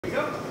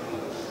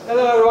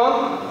Hello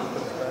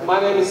everyone, my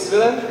name is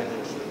Svilen.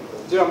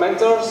 Dear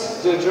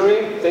mentors, dear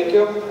jury, thank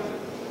you.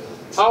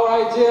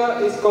 Our idea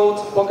is called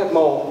Pockett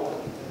Mall.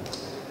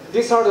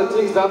 These are the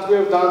things that we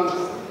have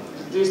done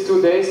these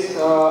 2 days,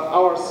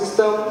 our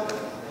system,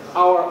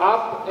 our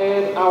app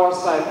and our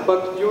site,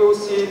 but you will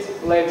see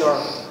it later.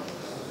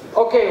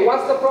 Okay,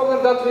 what's the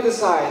problem that we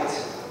decide?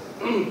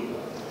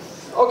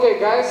 Okay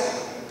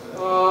guys,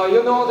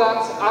 you know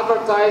that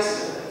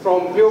advertise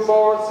from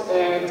billboards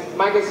and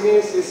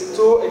magazines is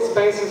too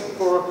expensive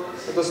for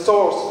the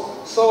stores,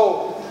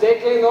 so they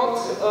cannot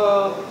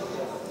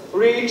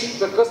reach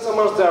the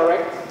customers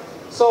direct.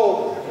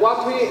 So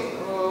what we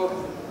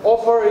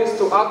offer is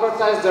to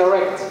advertise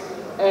direct,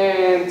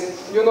 and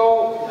you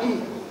know,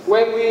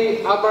 when we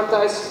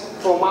advertise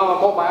from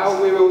our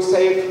mobile, we will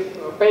save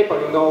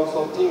paper, you know,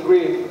 something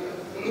green.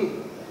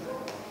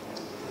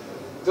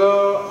 The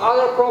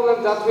other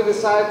problem that we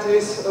decide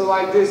is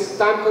like this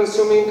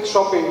time-consuming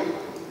shopping.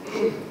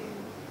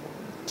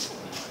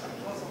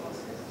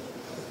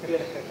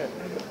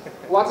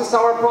 What is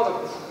our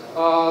product?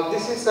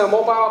 This is a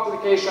mobile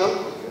application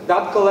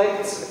that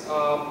collects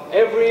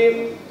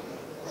every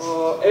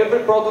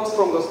product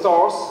from the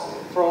stores,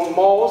 from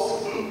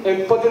malls,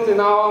 and put it in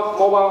our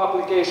mobile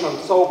application.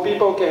 So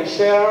people can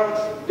share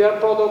their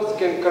products,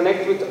 can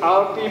connect with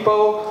other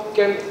people,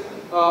 can,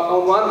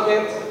 on one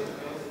hand,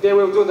 they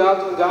will do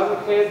that, on the other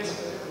hand,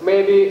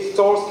 maybe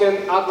stores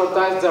can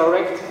advertise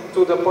direct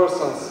to the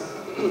persons.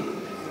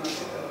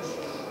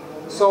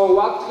 So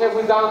what have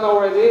we done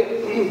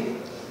already?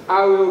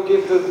 I will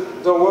give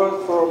the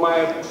word for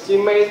my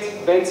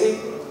teammate, Benzi.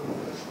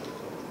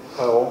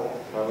 Hello,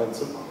 I'm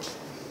Benzi.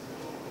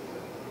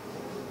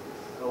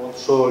 I want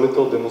to show a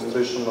little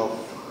demonstration of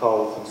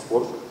how things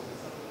work.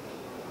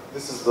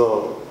 This is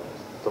the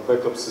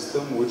backup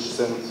system which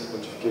sends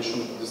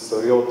notification. This is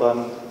a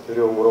real-time,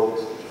 real-world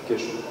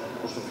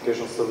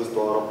notification service to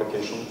our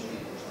application.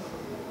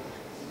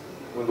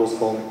 Windows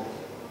Phone.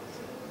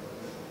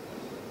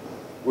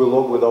 We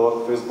log with our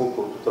Facebook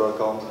or Twitter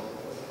account.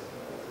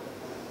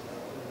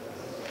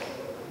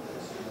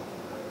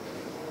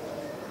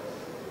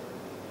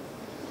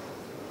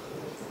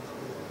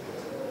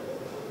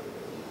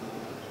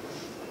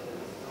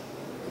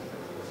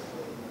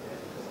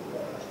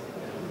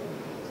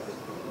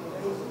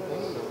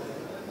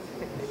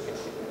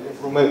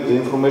 The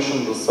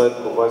information the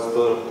site provides to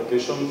the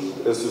application,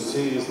 as you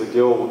see, is the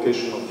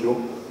geolocation of you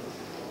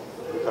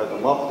behind the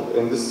map,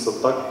 and this is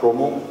a tag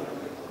promo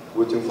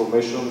with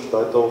information,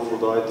 title,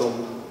 food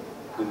item,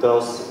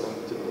 details,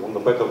 and on the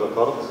back of the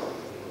card,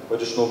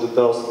 additional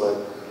details like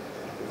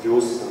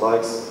views,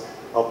 likes,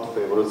 up to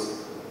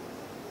favorites.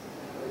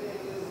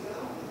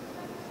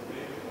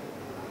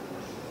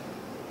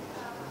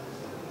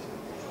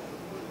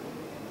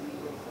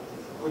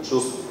 We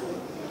choose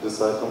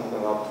this item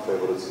and up to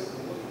favorites,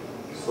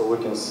 so we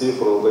can see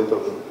for a later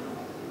view.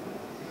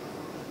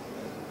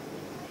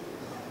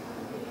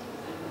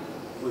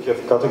 We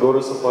have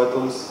categories of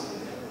items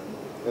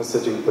and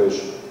setting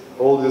page.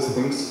 All these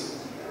things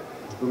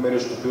we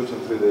managed to build in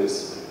 3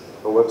 days.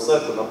 A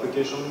website, an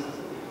application,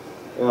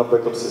 and a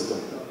backup system.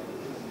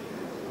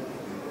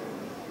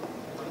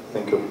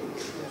 Thank you.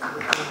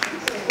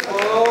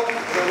 Oh,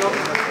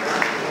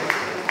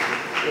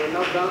 we're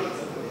not done.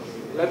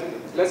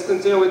 Let's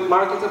continue with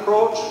market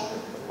approach.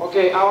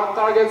 Okay, our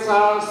targets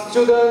are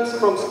students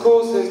from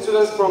schools and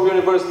students from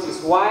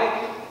universities.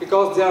 Why?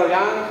 Because they are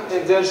young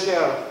and they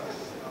share.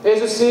 As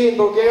you see, in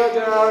Bulgaria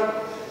there are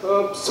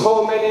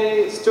so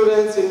many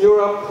students in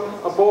Europe,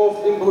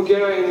 both in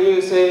Bulgaria and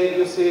USA,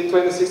 you see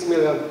 26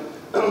 million.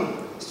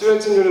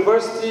 Students in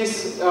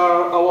universities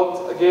are a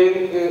lot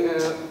again,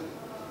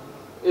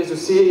 as you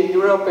see in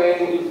Europe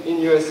and in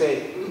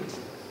USA.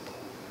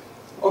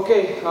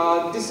 Okay,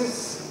 this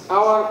is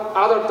our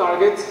other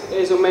target,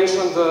 as you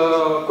mentioned,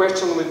 the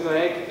question with the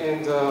egg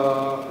and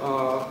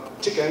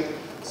chicken.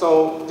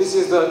 So this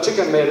is the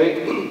chicken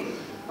metric.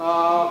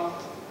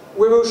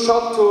 We will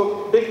shot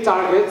to big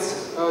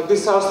targets.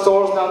 These are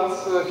stores that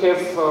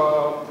have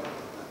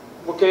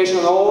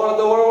location all over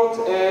the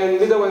world, and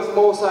middle and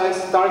small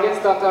size targets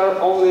that are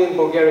only in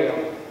Bulgaria.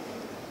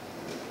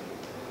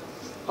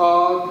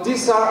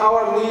 These are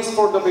our needs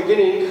for the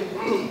beginning.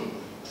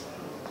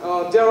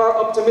 There are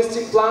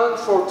optimistic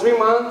plans for 3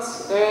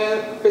 months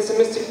and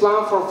pessimistic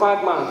plan for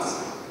 5 months.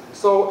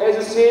 So as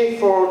you see,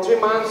 for 3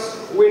 months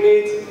we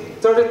need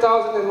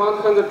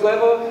 30,100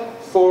 level,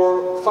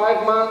 for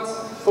 5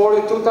 months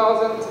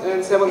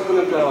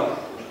 42,700 level.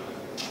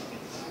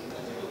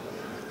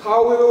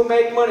 How we will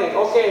make money?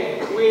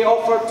 Okay, we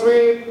offer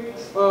 3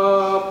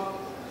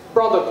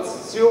 products: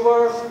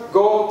 silver,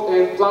 gold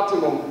and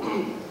platinum.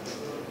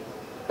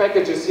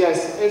 Packages,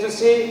 yes. As you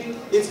see,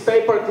 it's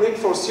pay-per-click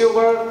for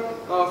silver,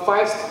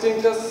 5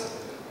 stinkers.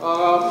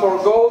 For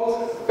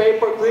gold,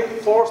 pay-per-click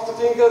 4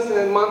 stinkers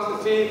and monthly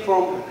fee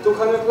from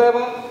 200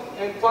 level.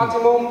 And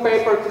platinum,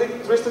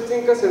 pay-per-click 3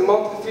 stinkers and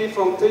monthly fee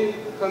from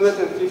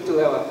 350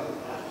 level.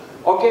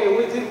 Okay,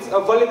 we did a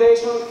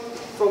validation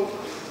from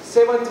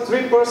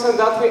 73%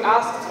 that we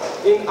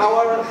asked in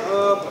our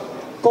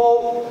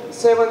poll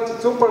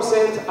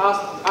 72%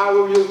 asked, I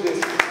will use this.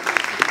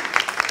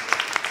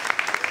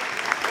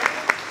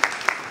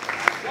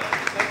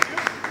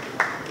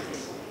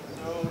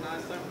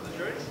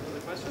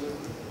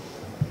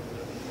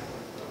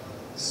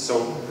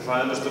 So, if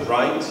I understood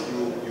right,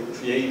 you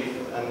create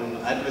an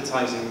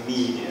advertising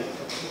media.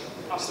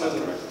 Is that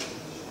correct?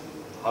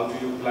 How do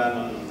you plan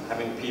on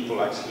having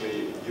people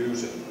actually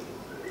use it?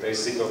 They're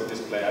sick of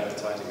display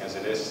advertising as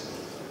it is.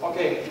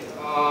 Okay,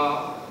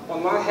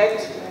 on one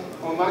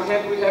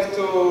hand we have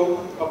to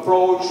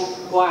approach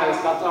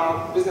clients that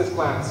are business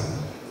clients.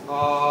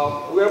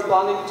 We are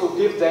planning to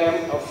give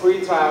them a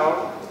free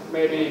trial,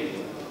 maybe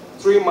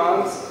 3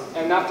 months,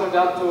 and after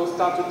that to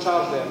start to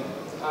charge them.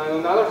 And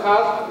on the other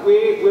hand,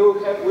 we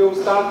will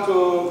start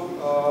to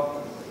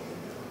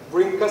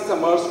bring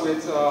customers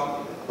with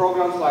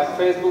programs like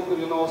Facebook,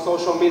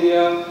 social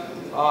media.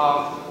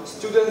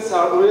 Students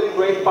are really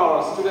great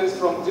power. Students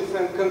from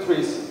different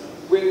countries.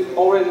 We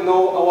already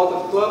know a lot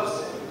of clubs.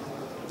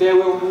 They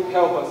will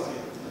help us.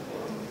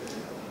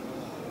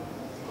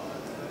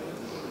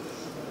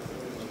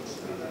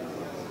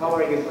 How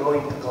are you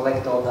going to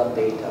collect all that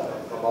data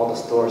from all the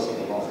stores in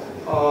the mall?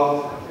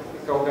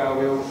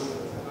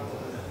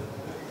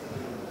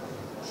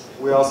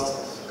 We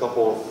asked a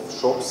couple of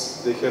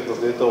shops, they have the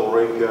data or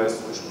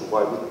APIs which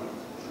provide it.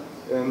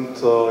 And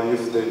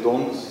if they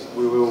don't,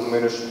 we will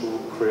manage to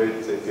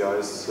create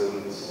APIs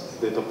and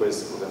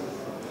database for them.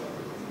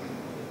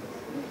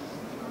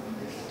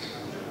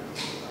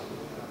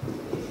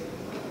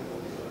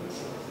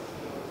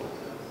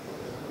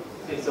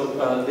 Okay, so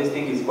this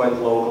thing is quite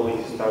local. If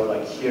you start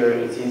like here,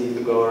 it's easy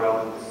to go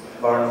around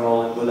Varna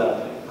Mall and do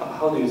that.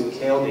 How do you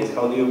scale this?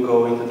 How do you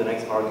go into the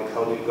next market?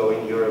 How do you go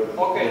in Europe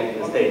and in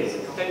the States?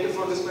 Thank you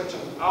for this question.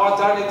 Our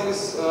target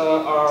is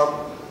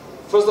are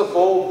first of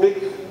all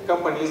big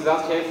companies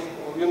that have,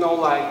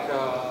 like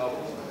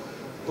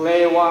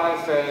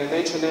Playwife and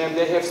H&M.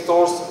 They have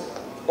stores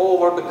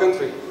all over the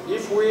country.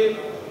 If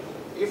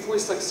we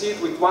succeed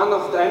with one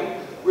of them,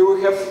 we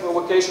will have a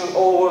location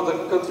all over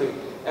the country.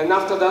 And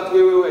after that,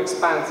 we will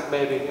expand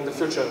maybe in the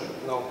future.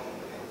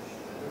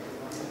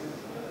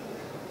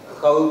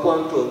 How you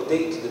plan to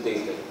update the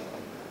data?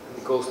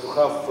 Because to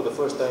have for the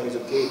first time is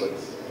okay, but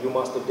you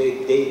must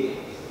update daily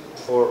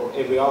or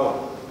every hour.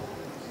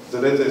 The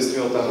data is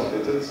real-time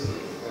updated,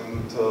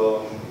 and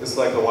it's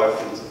like a live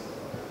feed.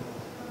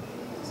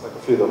 It's like a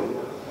feeder.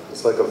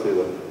 It's like a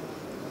feeder.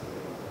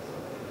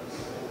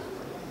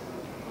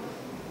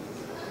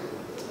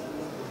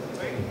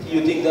 Do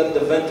you think that the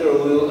vendor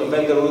will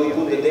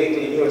put the data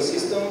in your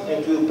system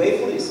and will pay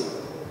for this?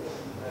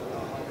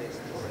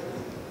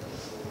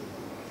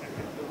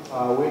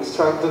 We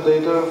extract the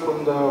data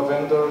from the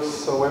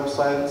vendors'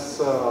 websites,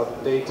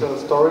 data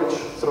storage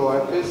through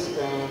IPs,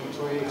 and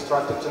we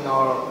extract it in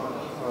our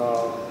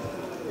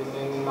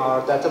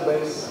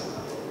database.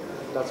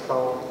 That's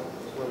how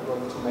we're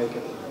going to make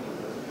it.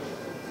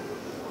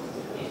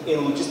 In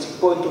logistic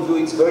point of view,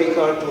 it's very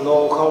hard to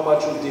know how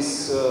much of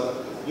this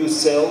you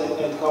sell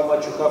and how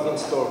much you have in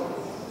store.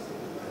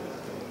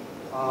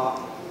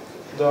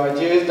 The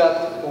idea is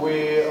that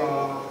we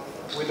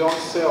don't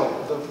sell,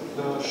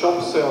 the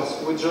shop sells,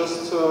 we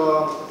just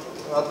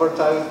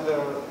advertise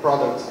their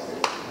products.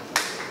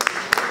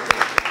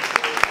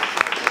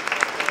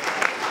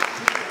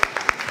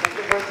 Thank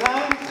you for your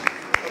time.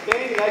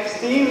 Okay, next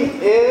team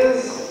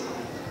is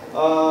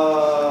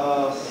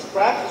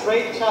Scrap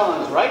Trade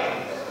Challenge, right?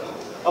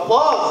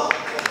 Applause!